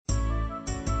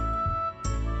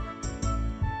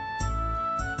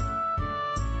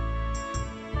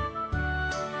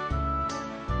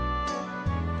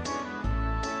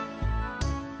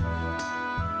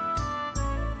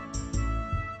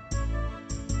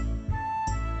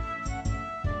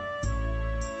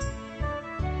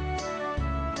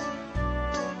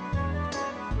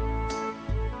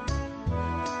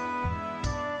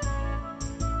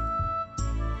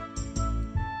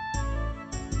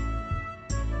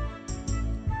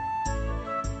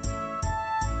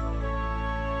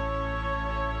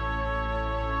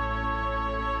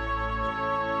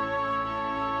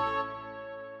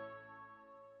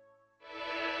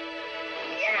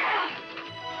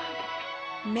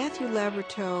Matthew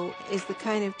Labyorteaux is the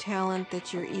kind of talent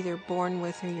that you're either born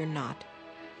with or you're not.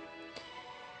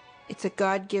 It's a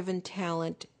God-given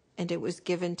talent, and it was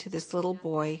given to this little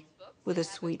boy with a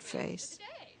sweet face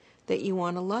that you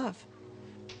want to love.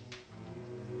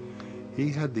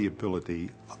 He had the ability,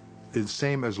 the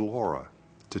same as Laura,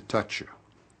 to touch you,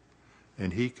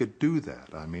 and he could do that.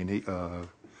 I mean,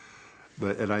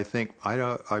 I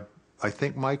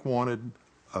think Mike wanted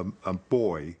a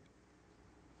boy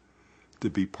to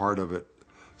be part of it,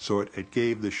 so it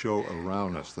gave the show a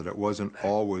roundness, that it wasn't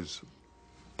always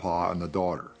Pa and the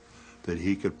daughter, that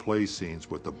he could play scenes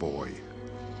with the boy.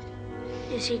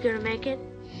 Is he gonna make it?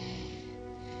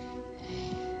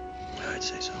 I'd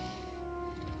say so.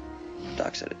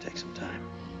 Doc said it'd take some time.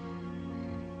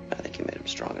 I think he made him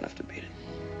strong enough to beat it.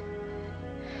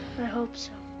 I hope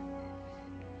so.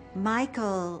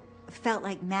 Michael felt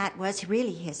like Matt was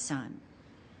really his son,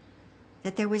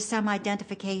 that there was some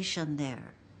identification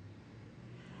there.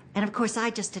 And of course, I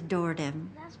just adored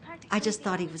him. I just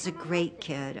thought he was a great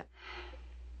kid.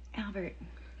 Albert,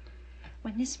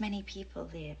 when this many people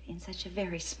live in such a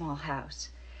very small house,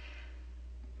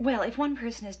 well, if one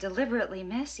person is deliberately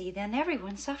messy, then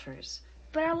everyone suffers.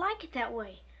 But I like it that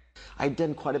way. I'd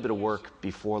done quite a bit of work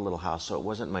before Little House, so it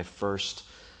wasn't my first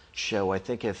show. I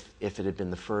think if it had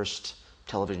been the first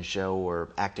television show or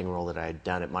acting role that I had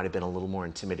done, it might have been a little more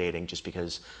intimidating, just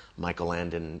because Michael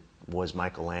Landon was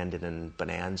Michael Landon in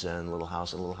Bonanza and Little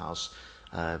House. And Little House,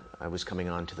 I was coming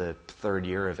on to the third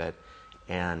year of it,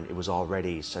 and it was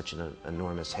already such an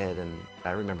enormous hit. And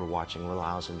I remember watching Little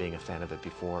House and being a fan of it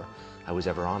before I was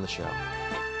ever on the show.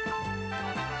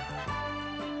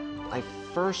 I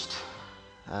first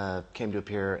came to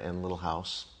appear in Little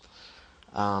House,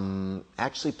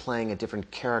 actually playing a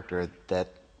different character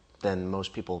than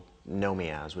most people know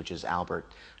me as, which is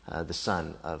Albert, the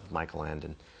son of Michael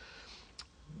Landon.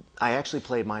 I actually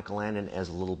played Michael Landon as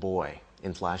a little boy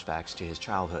in flashbacks to his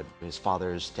childhood. His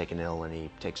father's taken ill, and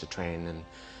he takes a train and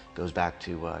goes back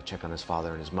to check on his father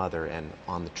and his mother, and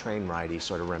on the train ride he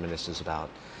sort of reminisces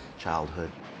about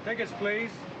childhood. Tickets,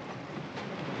 please.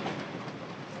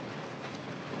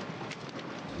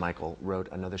 Michael wrote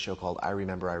another show called I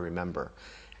Remember,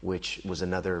 which was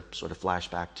another sort of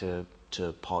flashback to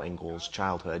Paul Ingle's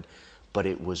childhood, but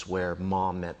it was where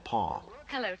Mom met Pa.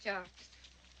 Hello, Charles.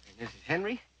 This is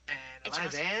Henry. And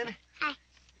Eliza Ann. Hi.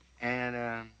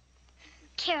 And,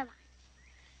 Caroline.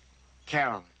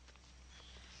 Carolyn.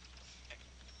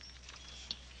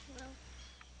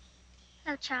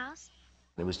 Hello, Charles.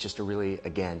 It was just a really,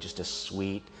 again, just a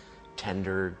sweet,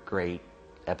 tender, great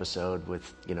episode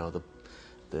with, you know,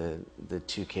 the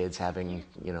two kids having,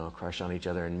 you know, a crush on each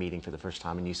other and meeting for the first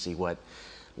time, and you see what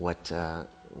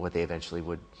they eventually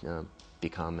would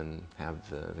become, and have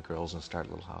the girls and start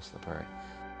Little House on the Prairie.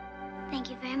 Thank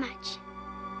you very much,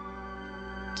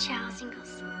 Charles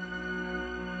Ingalls.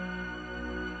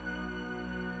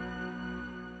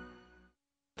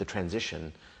 The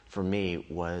transition for me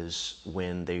was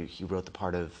when he wrote the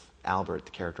part of Albert,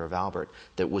 the character of Albert,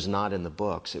 that was not in the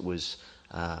books. It was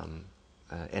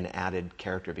an added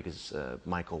character because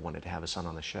Michael wanted to have a son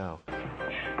on the show.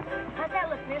 How's that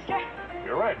look, mister?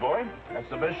 You're right, boy. That's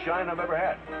the best shine I've ever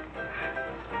had.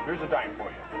 Here's a dime for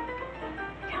you.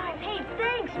 Time. Hey,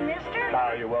 thanks, mister.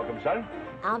 Ah, you're welcome, son.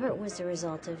 Albert was the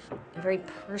result of a very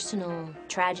personal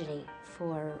tragedy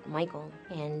for Michael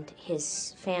and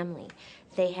his family.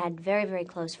 They had very, very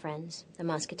close friends, the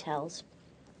Muscatels,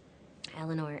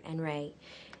 Eleanor and Ray,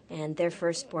 and their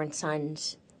firstborn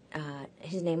sons,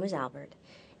 his name was Albert.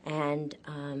 And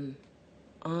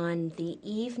on the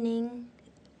evening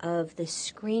of the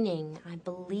screening, I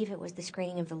believe it was the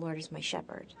screening of The Lord is My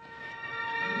Shepherd,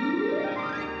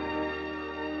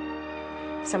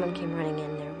 someone came running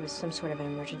in. There was some sort of an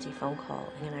emergency phone call,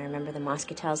 and I remember the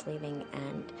Muscatels leaving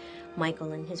and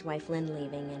Michael and his wife Lynn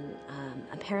leaving, and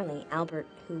apparently Albert,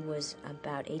 who was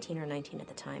about 18 or 19 at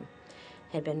the time,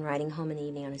 had been riding home in the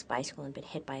evening on his bicycle and been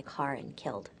hit by a car and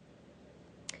killed.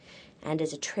 And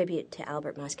as a tribute to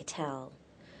Albert Muscatel,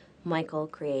 Michael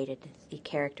created the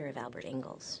character of Albert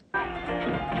Ingalls. Now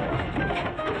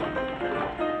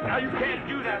you can't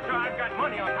do that, sir. I've got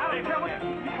money on it.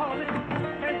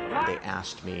 They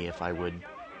asked me if I would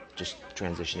just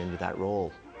transition into that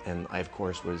role, and I, of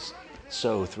course, was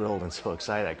so thrilled and so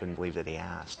excited I couldn't believe that he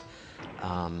asked.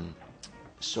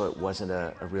 So it wasn't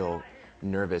a real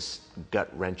nervous,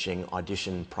 gut-wrenching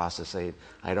audition process. I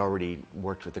had already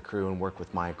worked with the crew and worked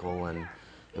with Michael, and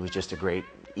it was just a great,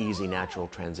 easy, natural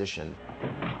transition.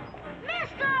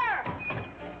 Mister!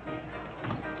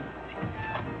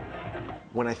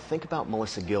 When I think about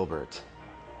Melissa Gilbert,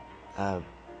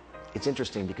 It's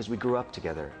interesting because we grew up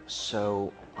together.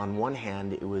 So on one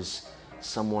hand, it was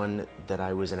someone that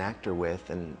I was an actor with,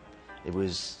 and it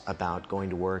was about going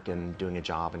to work and doing a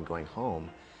job and going home.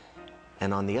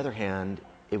 And on the other hand,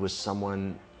 it was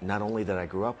someone not only that I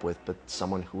grew up with, but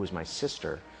someone who was my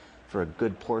sister for a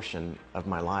good portion of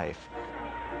my life.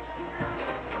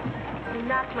 You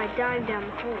knocked my dime down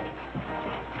the hole.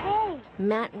 Hey!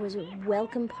 Matt was a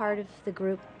welcome part of the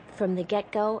group from the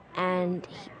get-go, and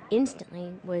he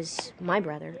instantly was my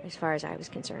brother as far as I was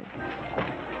concerned.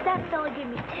 That fella gave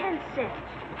me 10 cents.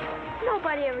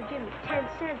 Nobody ever gave me 10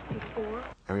 cents before.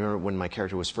 I remember when my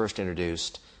character was first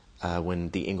introduced, when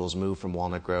the Ingalls moved from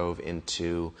Walnut Grove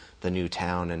into the new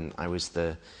town, and I was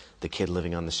the kid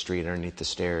living on the street underneath the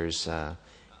stairs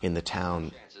in the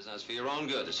town. It's for your own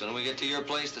good. The sooner we get to your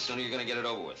place, the sooner you're going to get it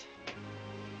over with.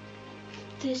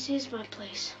 This is my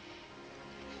place.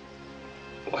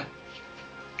 What?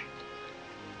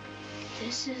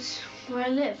 This is where I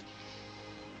live.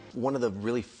 One of the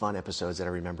really fun episodes that I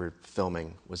remember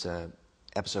filming was an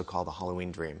episode called The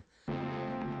Halloween Dream.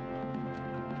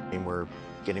 And we're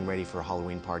getting ready for a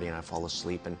Halloween party, and I fall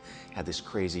asleep and had this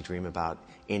crazy dream about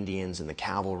Indians and the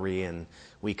cavalry, and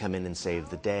we come in and save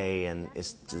the day, and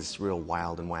it's this real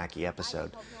wild and wacky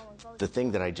episode. The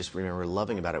thing that I just remember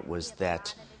loving about it was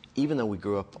that even though we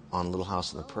grew up on Little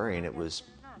House on the Prairie, and it was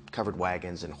covered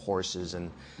wagons and horses, and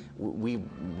we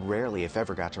rarely, if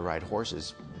ever, got to ride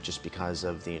horses just because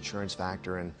of the insurance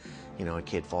factor, and, you know, a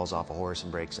kid falls off a horse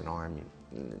and breaks an arm,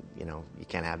 you know, you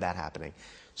can't have that happening.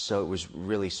 So it was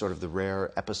really sort of the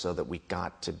rare episode that we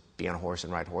got to be on a horse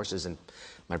and ride horses, and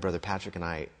my brother Patrick and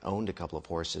I owned a couple of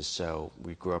horses, so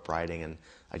we grew up riding, and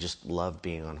I just loved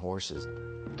being on horses.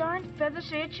 Darn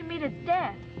feathers are itching me to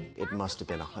death. It must have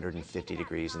been 150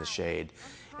 degrees in the shade,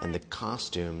 and the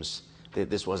costumes,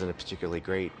 this wasn't a particularly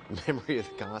great memory of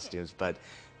the costumes, but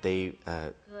the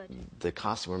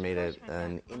costume were made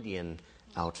an Indian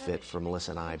outfit for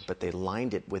Melissa and I, but they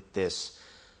lined it with this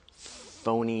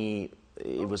phony,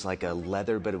 it was like a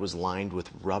leather, but it was lined with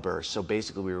rubber. So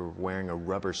basically we were wearing a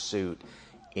rubber suit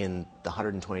in the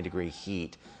 120 degree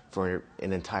heat for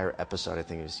an entire episode. I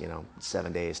think it was, you know,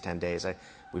 7 days, 10 days.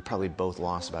 We probably both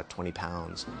lost about 20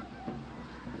 pounds.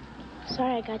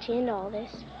 Sorry I got you into all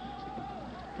this.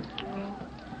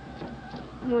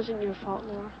 It wasn't your fault,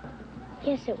 Laura.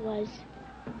 Yes, it was.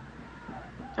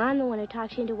 I'm the one who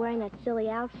talked you into wearing that silly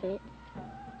outfit.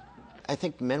 I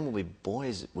think Men Will Be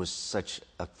Boys was such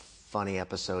a funny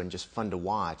episode and just fun to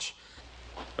watch.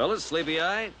 Fellas,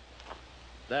 sleepy-eyed?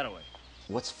 That away.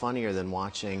 What's funnier than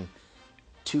watching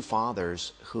two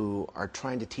fathers who are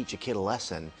trying to teach a kid a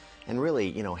lesson and really,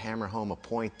 you know, hammer home a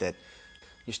point that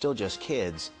you're still just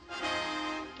kids.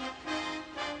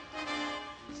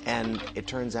 And it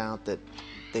turns out that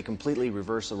they completely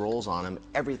reverse the roles on him.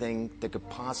 Everything that could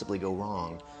possibly go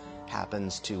wrong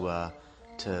happens to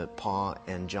Pa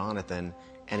and Jonathan,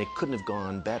 and it couldn't have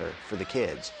gone better for the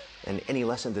kids. And any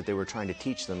lesson that they were trying to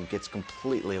teach them gets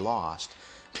completely lost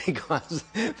because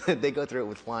they go through it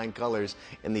with flying colors,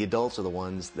 and the adults are the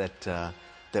ones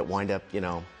that wind up, you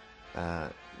know,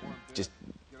 just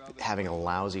having a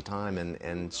lousy time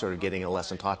and sort of getting a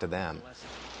lesson taught to them.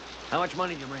 How much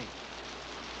money did you bring?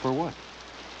 For what?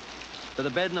 For the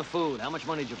bed and the food. How much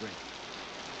money did you bring?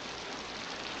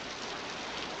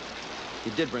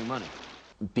 You did bring money.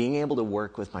 Being able to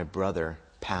work with my brother,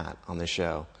 Pat, on the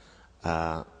show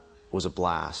was a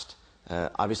blast.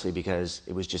 Obviously because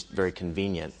it was just very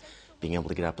convenient being able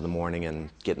to get up in the morning and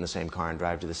get in the same car and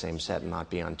drive to the same set and not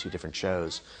be on two different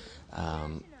shows.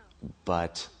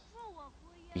 But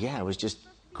yeah, it was just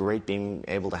great being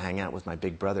able to hang out with my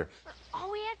big brother.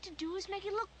 All we have to do is make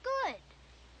it look good.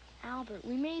 Albert,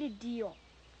 we made a deal,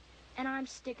 and I'm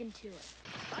sticking to it.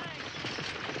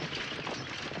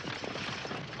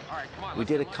 We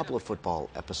did a couple of football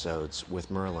episodes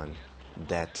with Merlin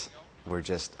that were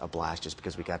just a blast just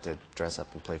because we got to dress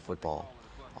up and play football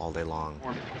all day long.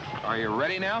 Are you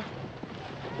ready now?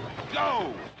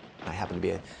 Go! I happen to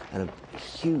be a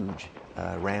huge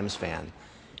Rams fan,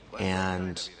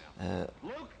 and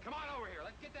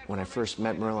when I first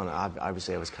met Merlin,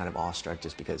 obviously I was kind of awestruck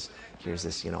just because here's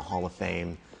this, you know, Hall of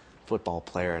Fame football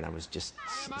player, and I was just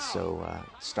so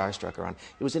starstruck around.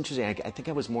 It was interesting. I think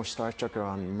I was more starstruck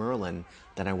around Merlin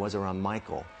than I was around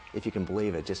Michael, if you can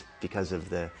believe it, just because of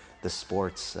the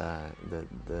sports,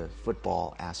 the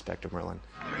football aspect of Merlin.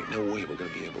 There ain't no way we're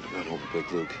going to be able to run over Big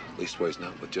Luke, leastways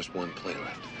not with just one play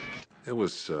left. It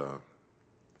was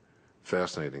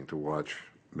fascinating to watch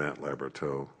Matt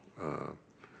Labyorteaux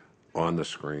on the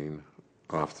screen,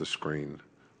 off the screen.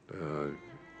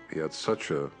 He had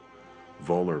such a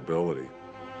vulnerability.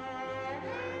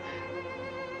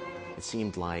 It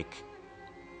seemed like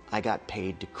I got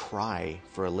paid to cry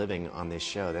for a living on this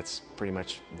show. That's pretty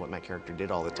much what my character did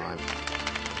all the time.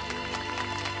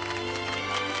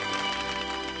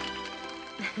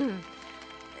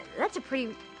 That's a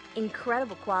pretty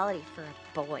incredible quality for a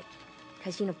boy.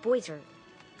 Because, you know, boys are,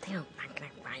 they don't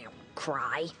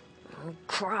cry. They don't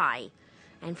cry.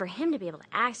 And for him to be able to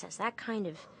access that kind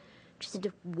of just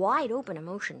a wide open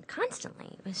emotion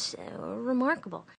constantly was remarkable.